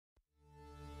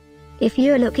If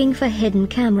you're looking for hidden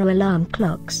camera alarm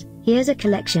clocks, here's a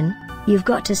collection you've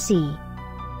got to see.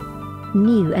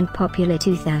 New and popular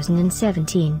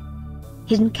 2017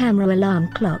 hidden camera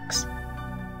alarm clocks.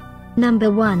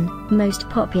 Number 1, most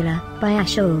popular, by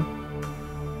Aisoul.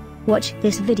 Watch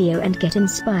this video and get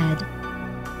inspired.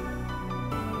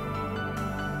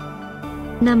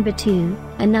 Number 2,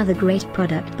 another great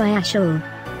product by Aisoul.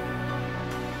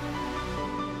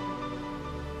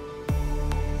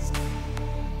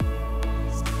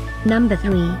 Number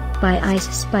 3, by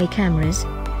Spy Cameras.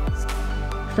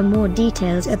 For more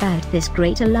details about this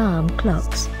great alarm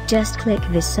clocks, just click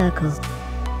this circle.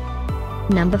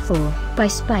 Number 4, by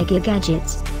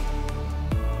SpygearGadgets.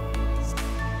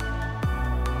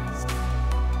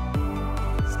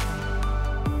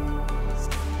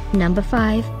 Number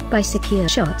 5, by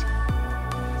SecureShot.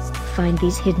 Find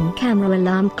these hidden camera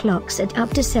alarm clocks at up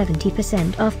to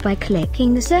 70% off by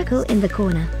clicking the circle in the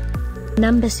corner.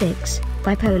 Number 6,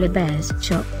 by Polarbear's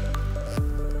shop.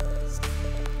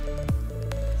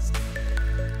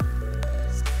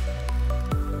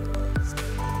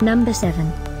 Number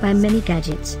 7, by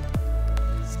Gadgets.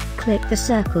 Click the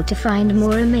circle to find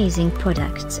more amazing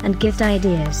products and gift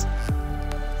ideas.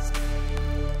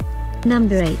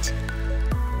 Number 8.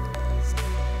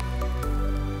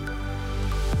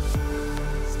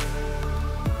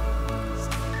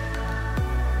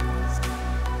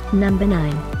 Number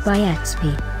 9, by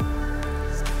XP.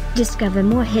 Discover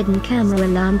more hidden camera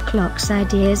alarm clocks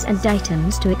ideas and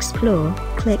items to explore,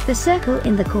 click the circle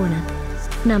in the corner.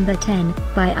 Number 10,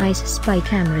 by Spy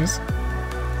Cameras.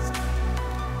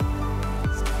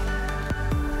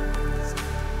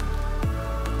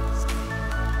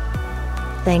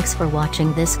 Thanks for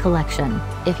watching this collection.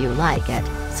 If you like it,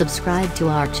 subscribe to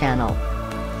our channel.